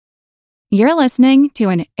You're listening to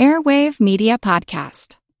an Airwave Media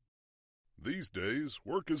Podcast. These days,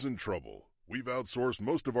 work is in trouble. We've outsourced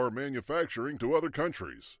most of our manufacturing to other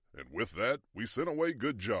countries, and with that, we sent away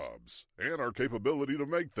good jobs and our capability to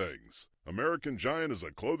make things. American Giant is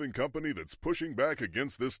a clothing company that's pushing back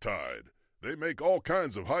against this tide. They make all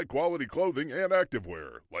kinds of high-quality clothing and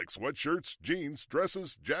activewear, like sweatshirts, jeans,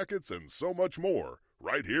 dresses, jackets, and so much more,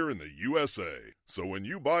 right here in the USA. So when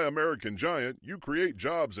you buy American Giant, you create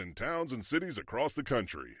jobs in towns and cities across the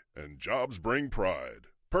country. And jobs bring pride,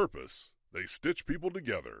 purpose. They stitch people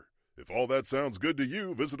together. If all that sounds good to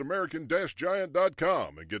you, visit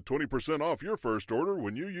American-Giant.com and get 20% off your first order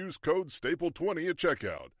when you use code STAPLE20 at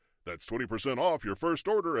checkout. That's 20% off your first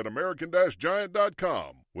order at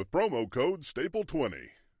American-Giant.com with promo code STAPLE20.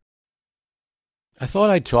 I thought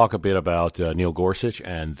I'd talk a bit about Neil Gorsuch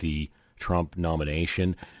and the Trump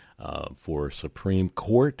nomination for Supreme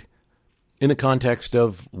Court in the context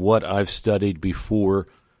of what I've studied before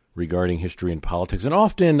regarding history and politics. And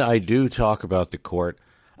often I do talk about the court.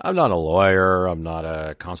 I'm not a lawyer. I'm not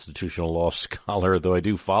a constitutional law scholar, though I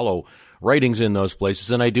do follow writings in those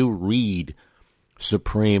places, and I do read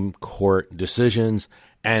Supreme Court decisions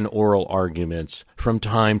and oral arguments from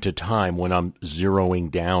time to time when I'm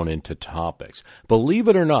zeroing down into topics. Believe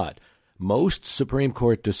it or not, most Supreme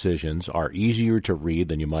Court decisions are easier to read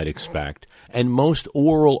than you might expect, and most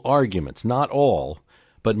oral arguments, not all,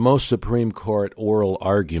 but most Supreme Court oral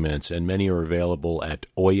arguments, and many are available at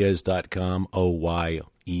oyez.com, oyez.com,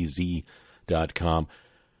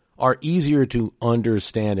 are easier to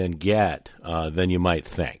understand and get than you might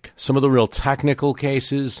think. Some of the real technical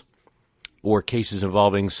cases or cases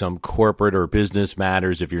involving some corporate or business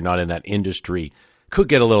matters, if you're not in that industry, could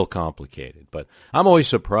get a little complicated. But I'm always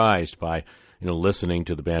surprised by, listening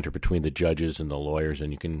to the banter between the judges and the lawyers,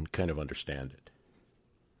 and you can kind of understand it.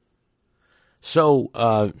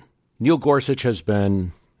 So Neil Gorsuch has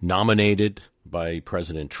been nominated by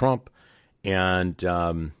President Trump, and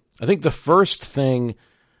I think the first thing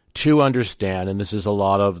to understand, and this is a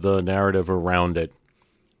lot of the narrative around it,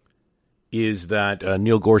 is that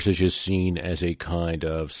Neil Gorsuch is seen as a kind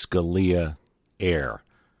of Scalia heir,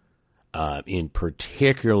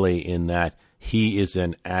 particularly in that he is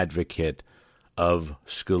an advocate of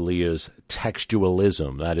Scalia's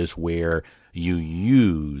textualism. That is where you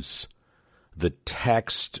use the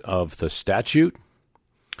text of the statute,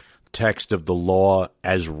 text of the law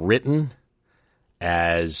as written,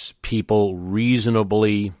 as people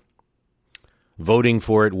reasonably voting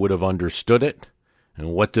for it would have understood it, and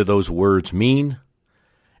what do those words mean,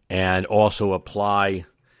 and also apply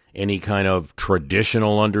any kind of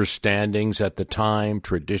traditional understandings at the time,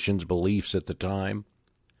 traditions, beliefs at the time,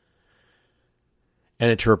 and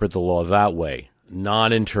interpret the law that way.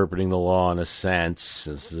 Not interpreting the law in a sense,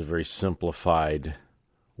 this is a very simplified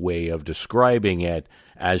way of describing it,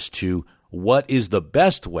 as to what is the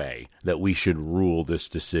best way that we should rule this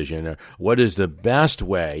decision, or what is the best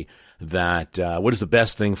way that, what is the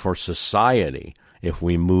best thing for society if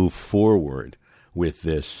we move forward with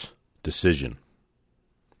this decision.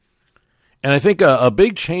 And I think a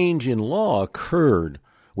big change in law occurred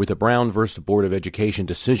with the Brown versus Board of Education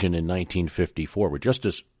decision in 1954, with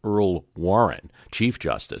Justice Earl Warren, Chief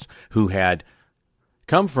Justice, who had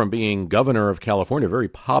come from being governor of California, a very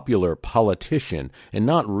popular politician, and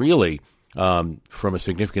not really from a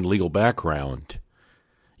significant legal background,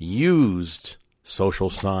 used social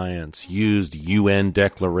science, used UN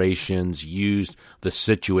declarations, used the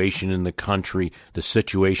situation in the country, the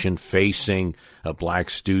situation facing black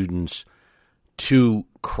students, to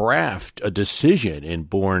craft a decision in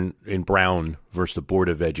Brown versus the Board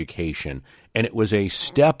of Education. And it was a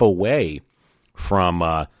step away from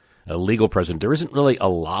a legal precedent. There isn't really a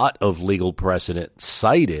lot of legal precedent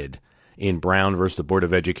cited in Brown versus the Board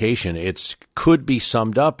of Education. It could be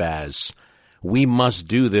summed up as, we must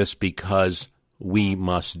do this because we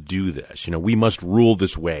must do this. We must rule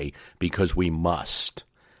this way because we must.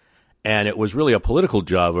 And it was really a political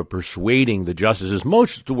job of persuading the justices.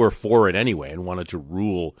 Most were for it anyway and wanted to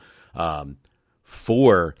rule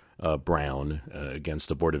for Brown against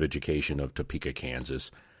the Board of Education of Topeka, Kansas.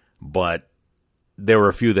 But there were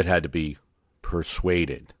a few that had to be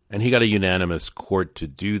persuaded. And he got a unanimous court to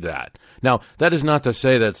do that. Now, that is not to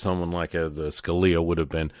say that someone like the Scalia would have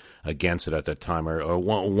been against it at that time, or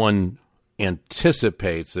one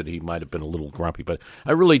anticipates that he might have been a little grumpy, but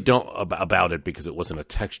I really don't about it because it wasn't a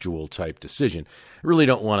textual type decision. I really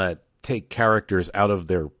don't want to take characters out of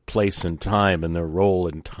their place and time and their role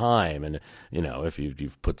in time. And, if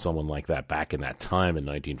you've put someone like that back in that time in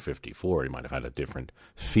 1954, he might have had a different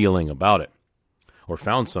feeling about it or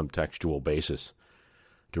found some textual basis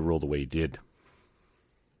to rule the way he did.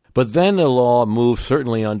 But then the law moved,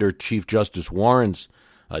 certainly under Chief Justice Warren's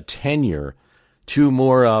tenure, to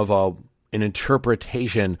more of an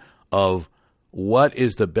interpretation of what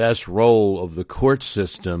is the best role of the court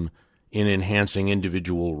system in enhancing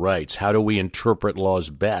individual rights. How do we interpret laws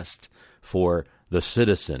best for the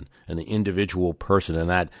citizen and the individual person? And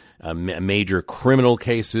that major criminal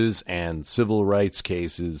cases and civil rights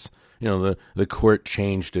cases, the court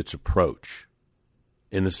changed its approach.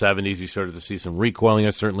 In the 70s, you started to see some recoiling,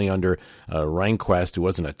 certainly under Rehnquist, who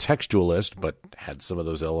wasn't a textualist, but had some of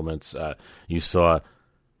those elements. You saw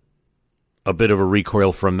a bit of a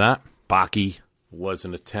recoil from that. Bakke was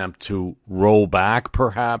an attempt to roll back,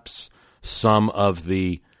 perhaps, some of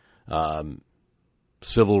the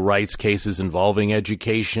civil rights cases involving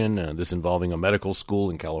education, this involving a medical school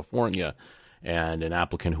in California, and an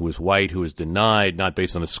applicant who was white who was denied, not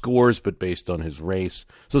based on his scores, but based on his race.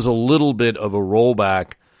 So there's a little bit of a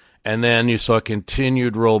rollback, and then you saw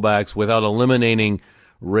continued rollbacks without eliminating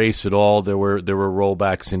race at all. There were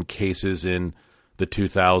rollbacks in cases in the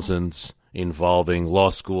 2000s involving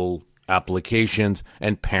law school applications,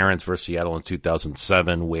 and Parents versus Seattle in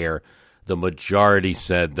 2007, where the majority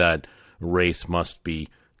said that race must be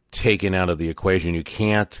taken out of the equation. You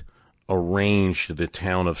can't arrange the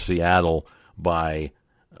town of Seattle by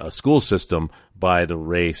a school system by the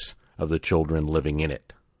race of the children living in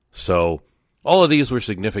it. So all of these were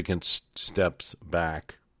significant steps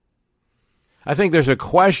back. I think there's a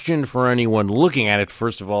question for anyone looking at it.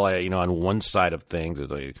 First of all, on one side of things,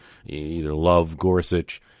 you either love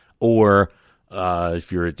Gorsuch, or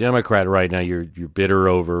if you're a Democrat right now, you're bitter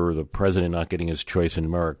over the president not getting his choice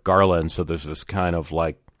in Merrick Garland. So there's this kind of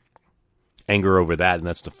anger over that, and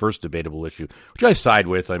that's the first debatable issue, which I side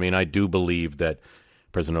with. I mean, I do believe that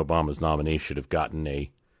President Obama's nominee should have gotten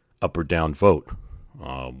a up or down vote.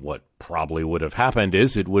 What probably would have happened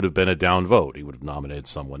is it would have been a down vote. He would have nominated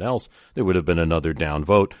someone else. There would have been another down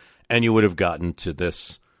vote, and you would have gotten to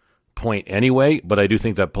this point anyway. But I do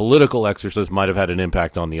think that political exercise might have had an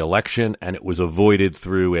impact on the election, and it was avoided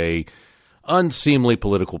through a unseemly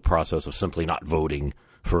political process of simply not voting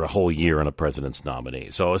for a whole year on a president's nominee.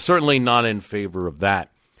 So certainly not in favor of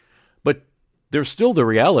that. But there's still the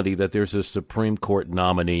reality that there's a Supreme Court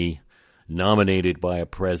nominee nominated by a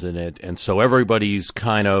president, and so everybody's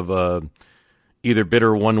kind of either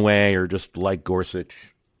bitter one way or just like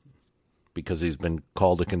Gorsuch because he's been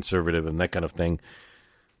called a conservative and that kind of thing.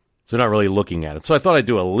 So not really looking at it. So I thought I'd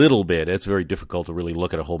do a little bit. It's very difficult to really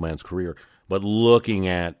look at a whole man's career, but looking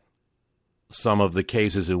at some of the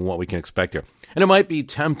cases and what we can expect here. And it might be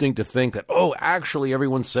tempting to think that, actually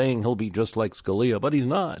everyone's saying he'll be just like Scalia, but he's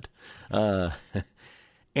not.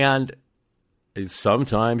 And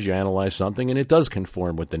sometimes you analyze something and it does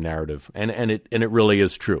conform with the narrative, and it really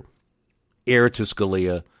is true. Heir to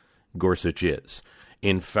Scalia, Gorsuch is.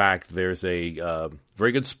 In fact, there's a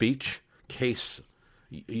very good speech. Case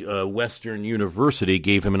Western University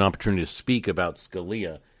gave him an opportunity to speak about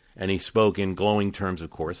Scalia, and he spoke in glowing terms, of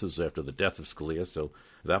course. This is after the death of Scalia, so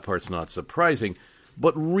that part's not surprising,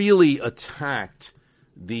 but really attacked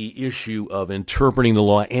the issue of interpreting the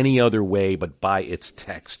law any other way but by its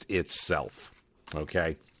text itself.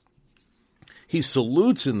 Okay? He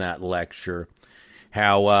salutes in that lecture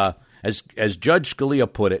how, as Judge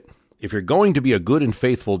Scalia put it, if you're going to be a good and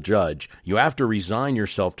faithful judge, you have to resign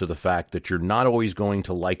yourself to the fact that you're not always going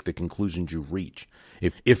to like the conclusions you reach.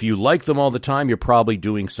 If you like them all the time, you're probably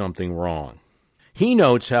doing something wrong. He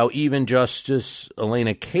notes how even Justice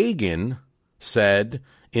Elena Kagan said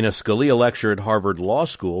in a Scalia lecture at Harvard Law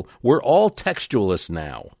School, we're all textualists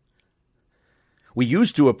now. We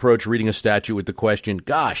used to approach reading a statute with the question,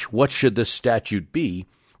 gosh, what should this statute be,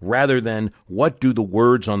 rather than what do the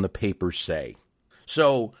words on the paper say?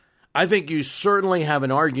 So I think you certainly have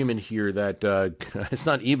an argument here that it's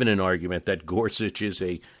not even an argument that Gorsuch is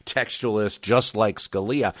a textualist just like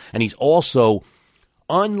Scalia. And he's also,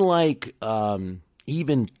 unlike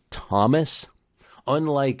even Thomas,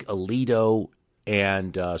 unlike Alito,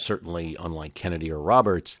 and certainly unlike Kennedy or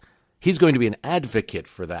Roberts, he's going to be an advocate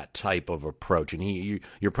for that type of approach. And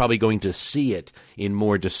you're probably going to see it in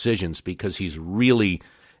more decisions because he's really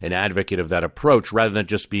an advocate of that approach rather than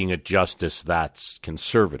just being a justice that's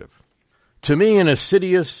conservative. To me, an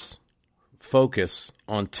assiduous focus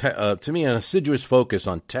on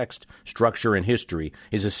text, structure, and history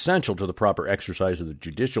is essential to the proper exercise of the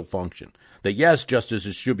judicial function. That yes,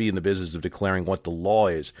 justices should be in the business of declaring what the law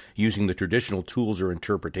is, using the traditional tools or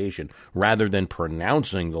interpretation, rather than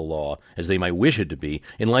pronouncing the law as they might wish it to be,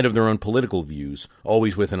 in light of their own political views,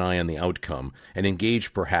 always with an eye on the outcome, and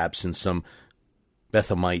engage perhaps in some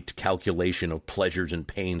Bethamite calculation of pleasures and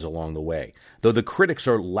pains along the way. Though the critics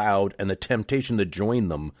are loud and the temptation to join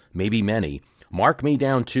them may be many, mark me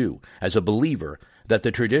down, too, as a believer that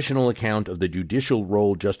the traditional account of the judicial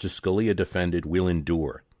role Justice Scalia defended will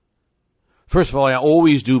endure. First of all, I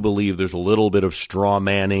always do believe there's a little bit of straw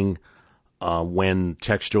manning when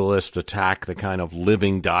textualists attack the kind of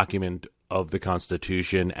living document of the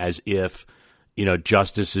Constitution as if,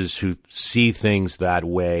 justices who see things that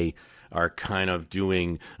way are kind of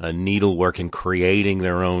doing needlework and creating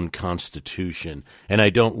their own Constitution. And I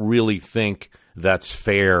don't really think that's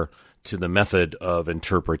fair to the method of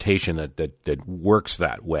interpretation that works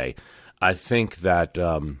that way. I think that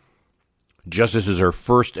justices are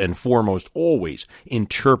first and foremost always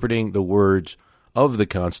interpreting the words of the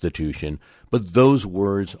Constitution, but those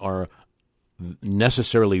words are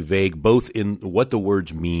necessarily vague both in what the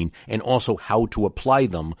words mean and also how to apply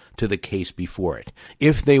them to the case before it.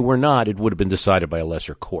 If they were not, it would have been decided by a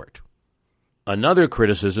lesser court. Another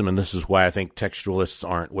criticism, and this is why I think textualists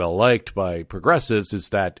aren't well liked by progressives, is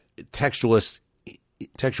that textualism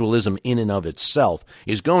in and of itself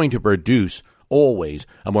is going to produce always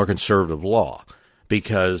a more conservative law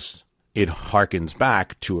because it harkens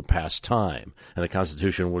back to a past time. And the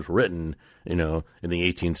Constitution was written, in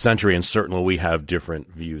the 18th century, and certainly we have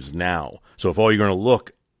different views now. So if all you're going to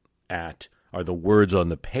look at are the words on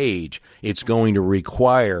the page, it's going to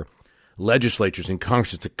require legislatures and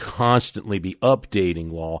Congress to constantly be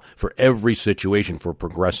updating law for every situation for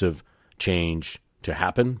progressive change to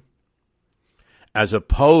happen, as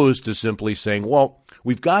opposed to simply saying, well,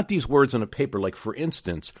 we've got these words on a paper, like, for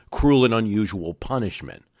instance, cruel and unusual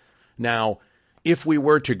punishment. Now, if we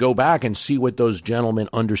were to go back and see what those gentlemen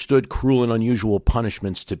understood cruel and unusual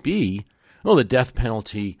punishments to be, well, the death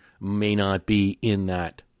penalty may not be in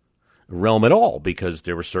that realm at all, because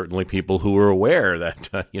there were certainly people who were aware that,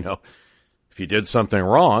 if you did something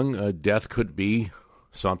wrong, death could be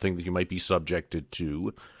something that you might be subjected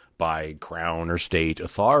to by crown or state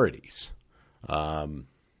authorities.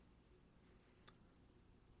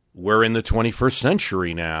 We're in the 21st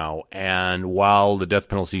century now, and while the death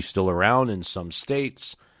penalty is still around in some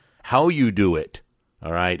states, how you do it,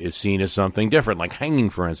 all right, is seen as something different. Like hanging,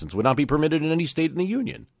 for instance, would not be permitted in any state in the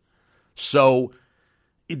Union. So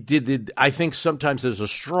I think sometimes there's a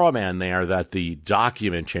straw man there that the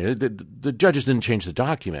document changed. The judges didn't change the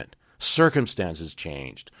document. Circumstances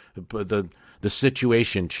changed. The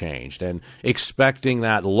situation changed. And expecting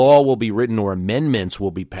that law will be written or amendments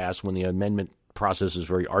will be passed when the amendment process is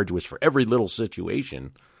very arduous for every little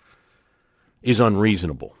situation is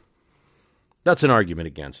unreasonable. That's an argument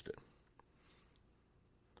against it.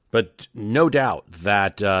 But no doubt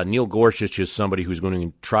that Neil Gorsuch is somebody who's going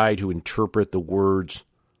to try to interpret the words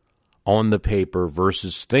on the paper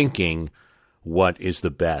versus thinking what is the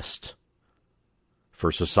best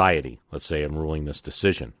for society, let's say, in ruling this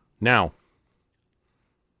decision. Now,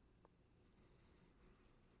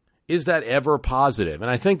 is that ever positive? And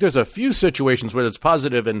I think there's a few situations where it's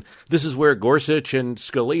positive, and this is where Gorsuch and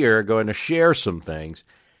Scalia are going to share some things.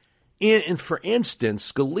 And for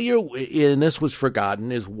instance, Scalia, and this was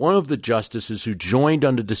forgotten, is one of the justices who joined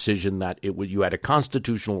on the decision that you had a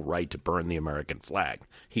constitutional right to burn the American flag.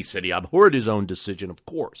 He said he abhorred his own decision, of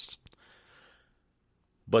course.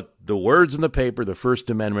 But the words in the paper, the First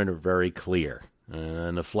Amendment, are very clear.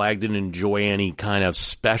 And the flag didn't enjoy any kind of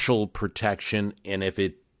special protection, and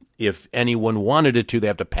if anyone wanted it to, they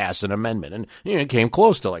have to pass an amendment. And it came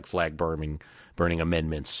close to like flag burning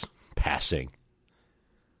amendments passing.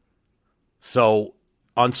 So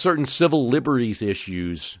on certain civil liberties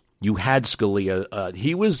issues, you had Scalia.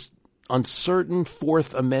 He was on certain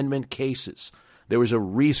Fourth Amendment cases. There was a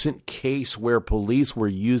recent case where police were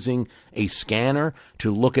using a scanner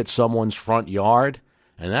to look at someone's front yard,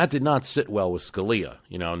 and that did not sit well with Scalia.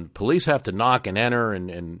 And police have to knock and enter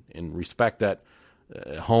and respect that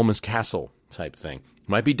home is castle type thing.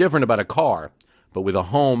 Might be different about a car, but with a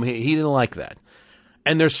home, he didn't like that.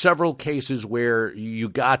 And there's several cases where you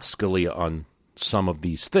got Scalia on some of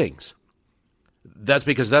these things. That's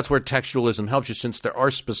because that's where textualism helps you, since there are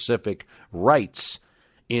specific rights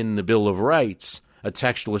in the Bill of Rights. A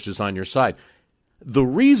textualist is on your side. The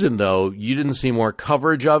reason, though, you didn't see more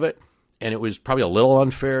coverage of it, and it was probably a little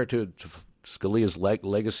unfair to Scalia's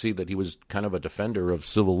legacy that he was kind of a defender of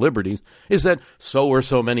civil liberties, is that so were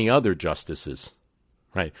so many other justices,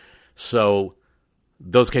 right? So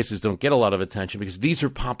those cases don't get a lot of attention because these are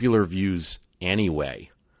popular views anyway.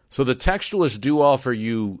 So the textualists do offer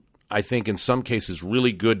you, I think, in some cases,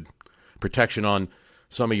 really good protection on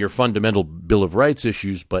some of your fundamental Bill of Rights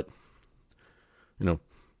issues, but,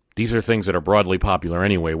 these are things that are broadly popular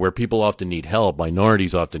anyway, where people often need help,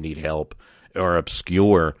 minorities often need help, or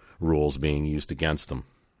obscure rules being used against them.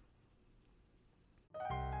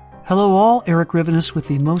 Hello all, Eric Rivenes with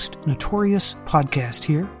the Most Notorious podcast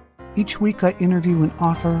here. Each week I interview an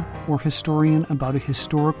author or historian about a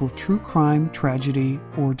historical true crime, tragedy,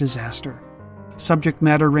 or disaster. Subject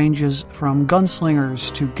matter ranges from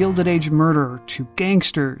gunslingers to Gilded Age murder to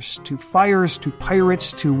gangsters to fires to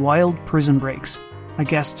pirates to wild prison breaks. My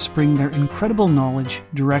guests bring their incredible knowledge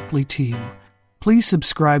directly to you. Please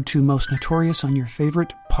subscribe to Most Notorious on your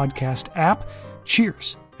favorite podcast app.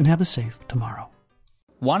 Cheers, and have a safe tomorrow.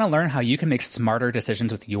 Want to learn how you can make smarter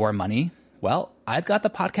decisions with your money? Well, I've got the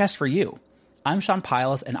podcast for you. I'm Sean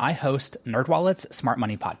Piles, and I host NerdWallet's Smart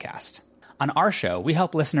Money Podcast. On our show, we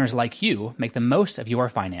help listeners like you make the most of your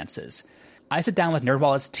finances. I sit down with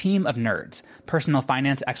NerdWallet's team of nerds, personal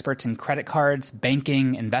finance experts in credit cards,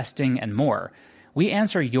 banking, investing, and more. We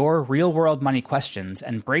answer your real-world money questions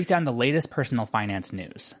and break down the latest personal finance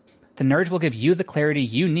news. The nerds will give you the clarity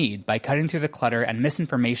you need by cutting through the clutter and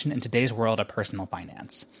misinformation in today's world of personal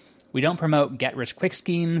finance. We don't promote get-rich-quick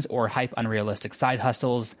schemes or hype unrealistic side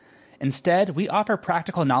hustles. Instead, we offer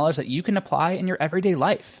practical knowledge that you can apply in your everyday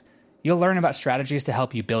life. You'll learn about strategies to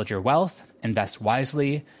help you build your wealth, invest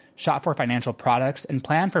wisely, shop for financial products, and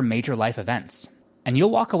plan for major life events. And you'll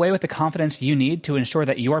walk away with the confidence you need to ensure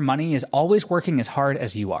that your money is always working as hard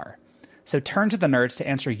as you are. So turn to the nerds to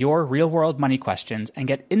answer your real-world money questions and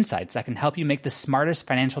get insights that can help you make the smartest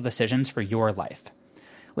financial decisions for your life.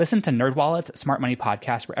 Listen to NerdWallet's Smart Money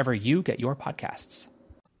Podcast wherever you get your podcasts.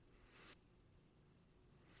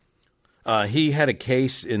 He had a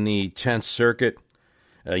case in the 10th Circuit,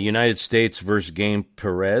 United States versus Game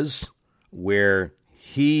Perez, where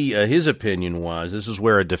his opinion was this is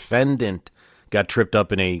where a defendant got tripped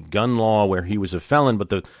up in a gun law where he was a felon, but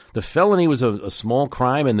the felony was a small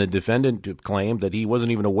crime, and the defendant claimed that he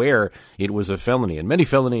wasn't even aware it was a felony. And many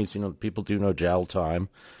felonies, people do know jail time.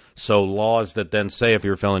 So laws that then say if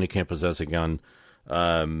you're a felon, you can't possess a gun.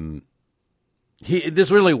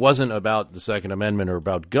 This really wasn't about the Second Amendment or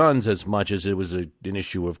about guns as much as it was an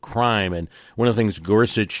issue of crime. And one of the things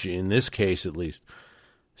Gorsuch, in this case at least,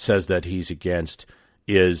 says that he's against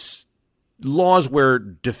is laws where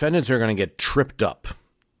defendants are going to get tripped up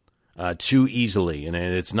too easily. And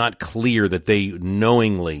it's not clear that they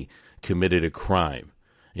knowingly committed a crime,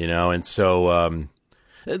 And so...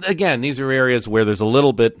 again, these are areas where there's a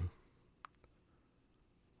little bit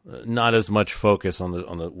not as much focus on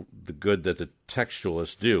the good that the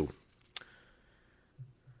textualists do.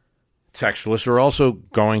 Textualists are also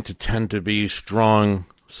going to tend to be strong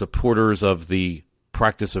supporters of the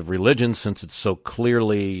practice of religion, since it's so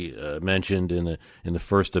clearly mentioned in the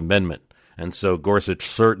First Amendment, and so Gorsuch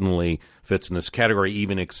certainly fits in this category,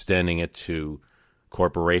 even extending it to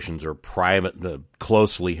corporations or private,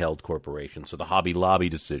 closely held corporations. So the Hobby Lobby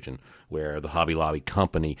decision, where the Hobby Lobby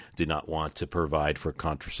company did not want to provide for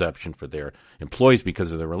contraception for their employees because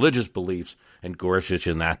of their religious beliefs, and Gorsuch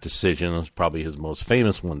in that decision, is probably his most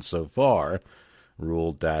famous one so far,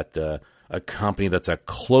 ruled that a company that's a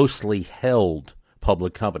closely held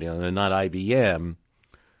public company, and not IBM,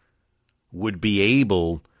 would be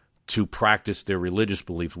able to practice their religious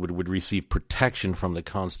beliefs, would receive protection from the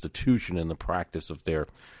Constitution in the practice of their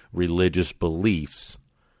religious beliefs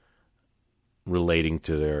relating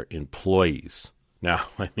to their employees. Now,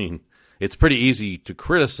 it's pretty easy to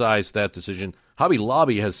criticize that decision. Hobby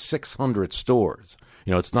Lobby has 600 stores.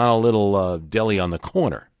 It's not a little deli on the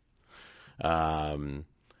corner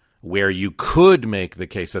where you could make the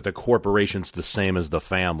case that the corporation's the same as the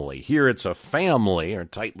family. Here it's a family or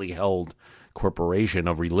tightly held corporation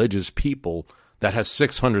of religious people that has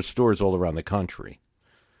 600 stores all around the country.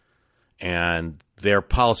 And their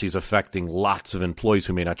policies affecting lots of employees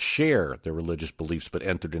who may not share their religious beliefs but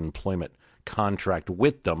entered an employment contract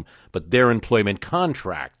with them. But their employment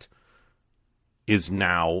contract is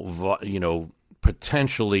now,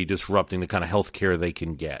 potentially disrupting the kind of health care they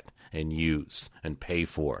can get and use and pay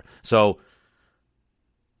for. So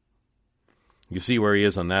you see where he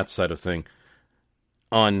is on that side of thing.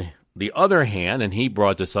 On the other hand, and he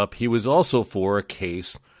brought this up, he was also for a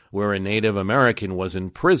case where a Native American was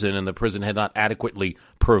in prison and the prison had not adequately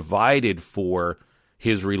provided for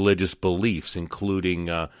his religious beliefs, including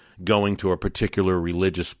going to a particular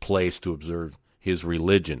religious place to observe his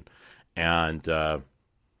religion. And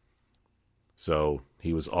so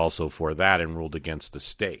he was also for that and ruled against the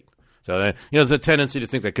state. So, there's a tendency to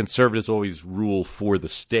think that conservatives always rule for the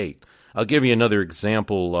state. I'll give you another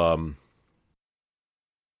example.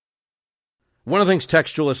 One of the things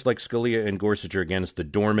textualists like Scalia and Gorsuch are against the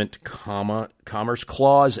Dormant Commerce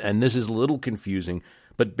Clause, and this is a little confusing,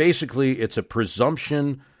 but basically it's a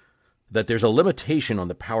presumption that there's a limitation on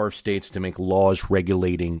the power of states to make laws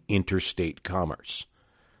regulating interstate commerce.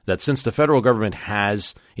 That since the federal government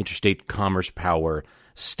has interstate commerce power,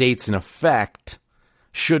 states, in effect,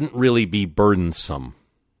 shouldn't really be burdensome.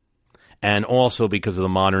 And also because of the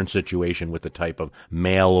modern situation with the type of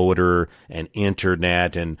mail order and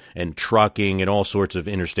internet and trucking and all sorts of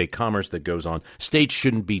interstate commerce that goes on, states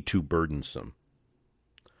shouldn't be too burdensome.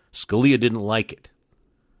 Scalia didn't like it.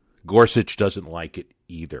 Gorsuch doesn't like it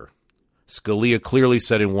either. Scalia clearly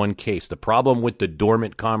said in one case, the problem with the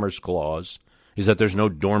Dormant Commerce Clause is that there's no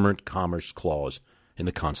Dormant Commerce Clause in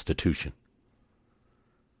the Constitution.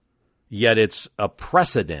 Yet it's a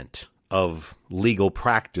precedent of legal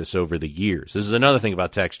practice over the years. This is another thing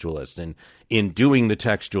about textualists. And in doing the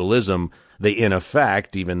textualism, they, in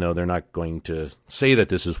effect, even though they're not going to say that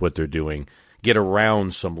this is what they're doing, get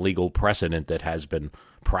around some legal precedent that has been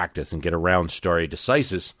practiced and get around stare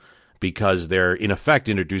decisis because they're, in effect,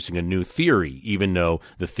 introducing a new theory, even though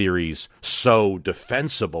the theory's so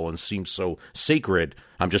defensible and seems so sacred.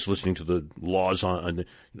 I'm just listening to the laws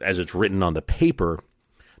as it's written on the paper.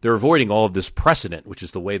 They're avoiding all of this precedent, which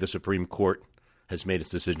is the way the Supreme Court has made its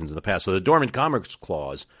decisions in the past. So the Dormant Commerce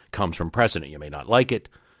Clause comes from precedent. You may not like it,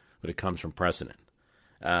 but it comes from precedent.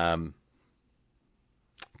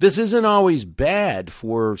 This isn't always bad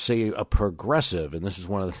for, say, a progressive, and this is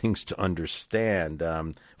one of the things to understand.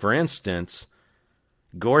 For instance,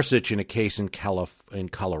 Gorsuch, in a case in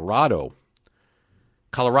Colorado,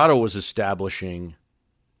 Colorado was establishing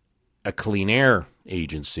a clean air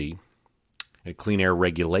agency, a clean air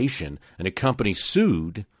regulation, and a company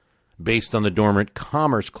sued based on the Dormant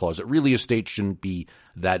Commerce Clause. It really, a state shouldn't be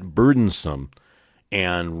that burdensome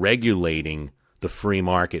and regulating the free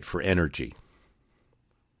market for energy.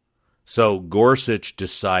 So Gorsuch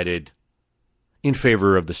decided in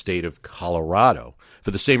favor of the state of Colorado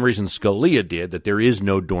for the same reason Scalia did, that there is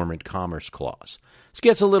no Dormant Commerce Clause. This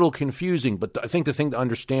gets a little confusing, but I think the thing to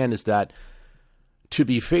understand is that, to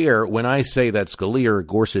be fair, when I say that Scalia or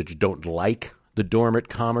Gorsuch don't like the Dormant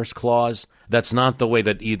Commerce Clause, that's not the way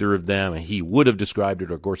that either of them, he would have described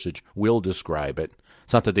it or Gorsuch will describe it.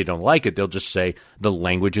 It's not that they don't like it. They'll just say the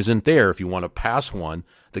language isn't there. If you want to pass one,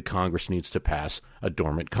 the Congress needs to pass a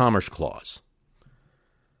Dormant Commerce Clause.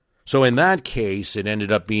 So in that case, it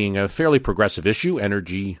ended up being a fairly progressive issue.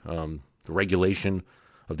 Energy, the regulation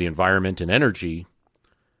of the environment and energy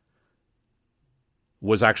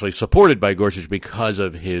was actually supported by Gorsuch because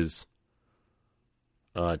of his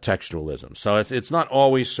textualism. So it's not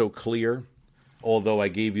always so clear, although I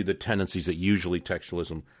gave you the tendencies that usually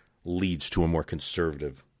textualism leads to a more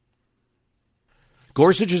conservative.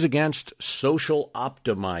 Gorsuch is against social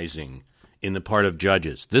optimizing in the part of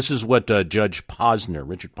judges. This is what Judge Posner,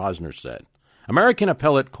 Richard Posner, said. American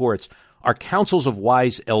appellate courts are councils of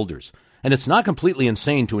wise elders, and it's not completely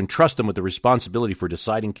insane to entrust them with the responsibility for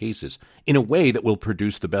deciding cases in a way that will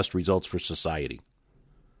produce the best results for society.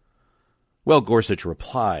 Well, Gorsuch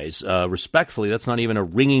replies, respectfully, that's not even a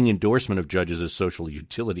ringing endorsement of judges as social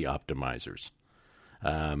utility optimizers.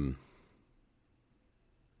 And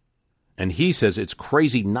he says it's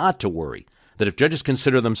crazy not to worry that if judges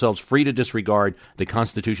consider themselves free to disregard the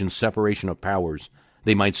Constitution's separation of powers,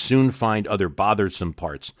 they might soon find other bothersome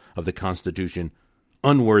parts of the Constitution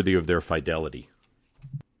unworthy of their fidelity.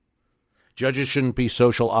 Judges shouldn't be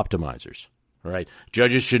social optimizers, all right?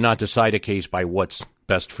 Judges should not decide a case by what's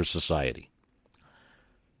best for society.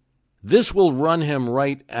 This will run him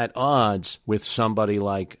right at odds with somebody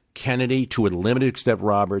like Kennedy, to a limited extent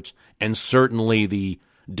Roberts, and certainly the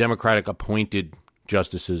Democratic-appointed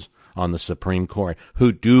justices on the Supreme Court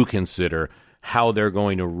who do consider how they're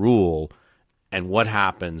going to rule and what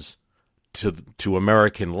happens to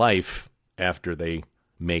American life after they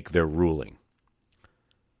make their ruling.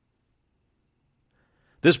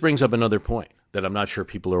 This brings up another point that I'm not sure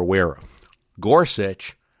people are aware of.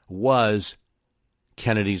 Gorsuch was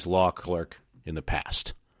Kennedy's law clerk in the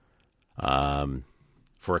past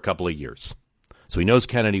for a couple of years. So he knows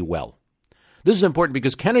Kennedy well. This is important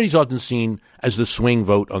because Kennedy's often seen as the swing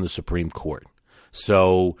vote on the Supreme Court.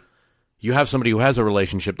 So you have somebody who has a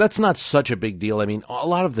relationship. That's not such a big deal. I mean, a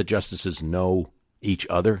lot of the justices know each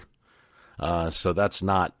other. So that's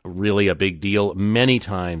not really a big deal. Many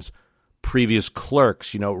times, previous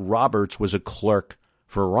clerks, Roberts was a clerk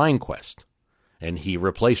for Rehnquist, and he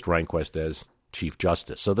replaced Rehnquist as Chief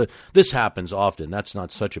Justice. So this happens often. That's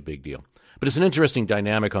not such a big deal. But it's an interesting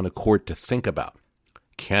dynamic on the court to think about.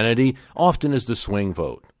 Kennedy often is the swing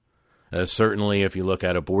vote. Certainly, if you look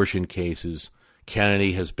at abortion cases,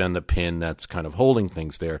 Kennedy has been the pin that's kind of holding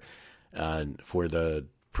things there for the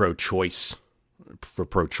pro-choice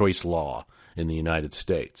law in the United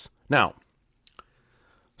States. Now,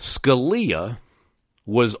 Scalia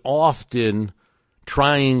was often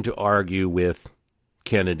trying to argue with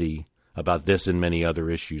Kennedy about this and many other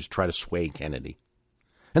issues, try to sway Kennedy.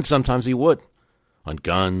 And sometimes he would, on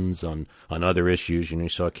guns, on other issues. You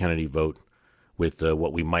saw Kennedy vote with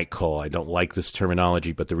what we might call, I don't like this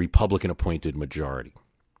terminology, but the Republican-appointed majority.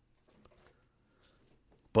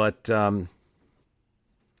 But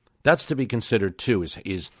that's to be considered, too,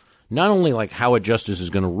 is not only like how a justice is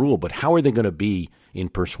going to rule, but how are they going to be in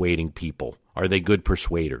persuading people? Are they good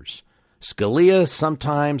persuaders? Scalia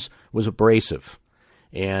sometimes was abrasive.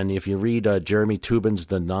 And if you read Jeremy Toobin's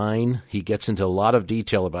The Nine, he gets into a lot of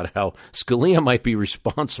detail about how Scalia might be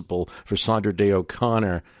responsible for Sandra Day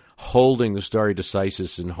O'Connor holding the stare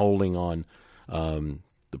decisis and holding on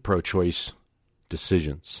the pro-choice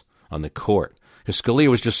decisions on the court. Because Scalia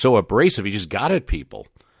was just so abrasive, he just got at people.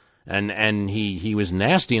 And he was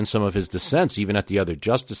nasty in some of his dissents, even at the other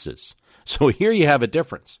justices. So here you have a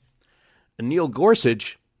difference. Neil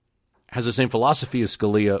Gorsuch has the same philosophy as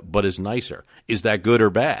Scalia, but is nicer. Is that good or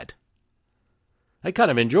bad? I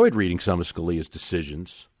kind of enjoyed reading some of Scalia's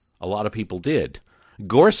decisions. A lot of people did.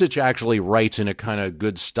 Gorsuch actually writes in a kind of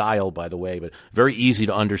good style, by the way, but very easy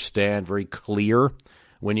to understand, very clear.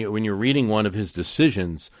 When you're reading one of his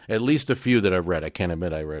decisions, at least a few that I've read, I can't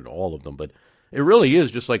admit I read all of them, but it really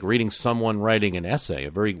is just like reading someone writing an essay,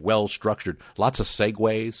 a very well-structured, lots of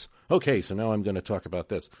segues. Okay, so now I'm going to talk about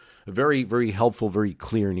this. Very, very helpful, very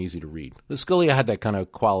clear and easy to read. Scalia had that kind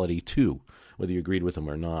of quality too, whether you agreed with him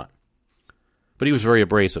or not. But he was very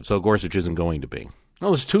abrasive, so Gorsuch isn't going to be.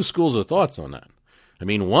 Well, there's two schools of thoughts on that. I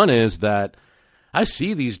mean, one is that I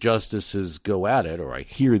see these justices go at it, or I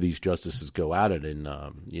hear these justices go at it in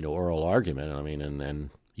oral argument. I mean, and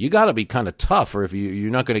you got to be kind of tough, or if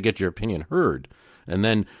you're not going to get your opinion heard, and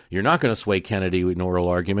then you're not going to sway Kennedy with an oral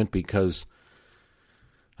argument because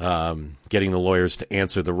getting the lawyers to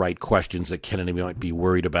answer the right questions that Kennedy might be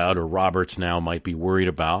worried about, or Roberts now might be worried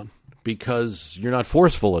about, because you're not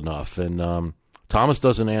forceful enough. And Thomas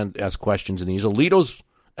doesn't ask questions in these. Alito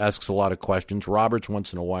asks a lot of questions. Roberts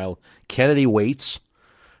once in a while. Kennedy waits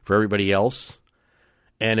for everybody else.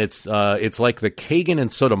 And it's like the Kagan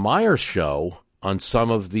and Sotomayor show on some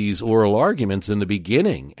of these oral arguments in the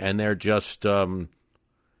beginning. And they're just, Kagan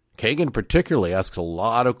particularly asks a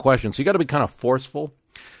lot of questions. So you got to be kind of forceful.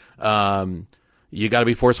 You got to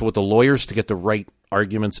be forceful with the lawyers to get the right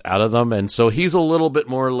arguments out of them. And so he's a little bit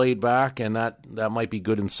more laid back, and that might be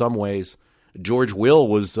good in some ways. George Will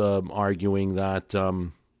was arguing that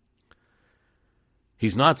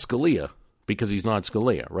he's not Scalia because he's not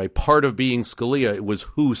Scalia, right? Part of being Scalia was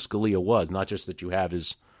who Scalia was, not just that you have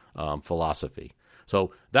his philosophy.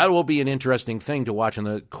 So that will be an interesting thing to watch in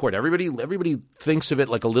the court. Everybody thinks of it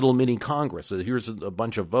like a little mini Congress. So here's a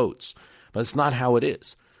bunch of votes, but it's not how it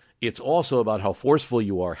is. It's also about how forceful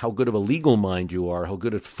you are, how good of a legal mind you are, how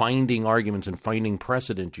good at finding arguments and finding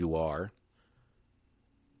precedent you are,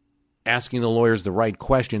 asking the lawyers the right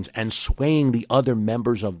questions, and swaying the other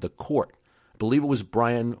members of the court. I believe it was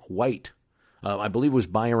Byron White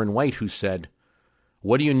who said,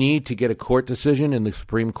 "What do you need to get a court decision in the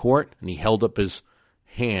Supreme Court?" And he held up his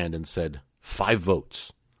hand and said, 5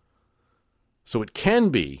 votes. So it can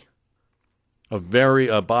be a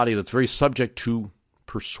body that's very subject to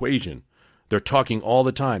persuasion. They're talking all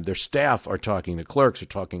the time. Their staff are talking. The clerks are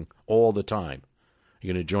talking all the time.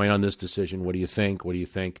 You're going to join on this decision. What do you think? What do you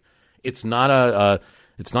think? It's not a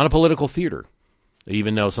political theater,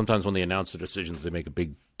 even though sometimes when they announce the decisions, they make a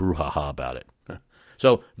big brouhaha about it.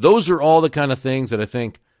 So those are all the kind of things that I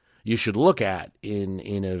think you should look at in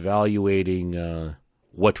evaluating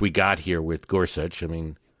what we got here with Gorsuch. I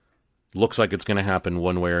mean, looks like it's going to happen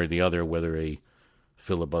one way or the other, whether a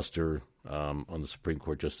filibuster on the Supreme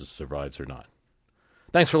Court justice survives or not.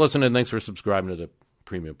 Thanks for listening, and thanks for subscribing to the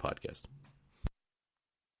Premium Podcast.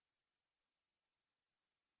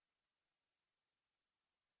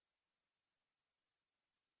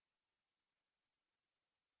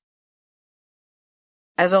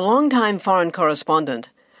 As a longtime foreign correspondent,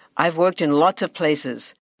 I've worked in lots of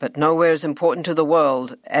places, but nowhere as important to the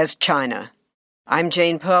world as China. I'm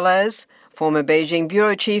Jane Perlez, former Beijing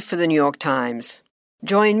bureau chief for the New York Times.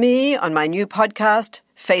 Join me on my new podcast,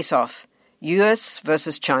 Face Off, U.S.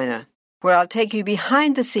 versus China, where I'll take you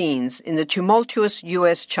behind the scenes in the tumultuous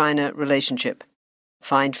U.S.-China relationship.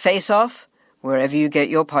 Find Face Off wherever you get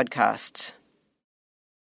your podcasts.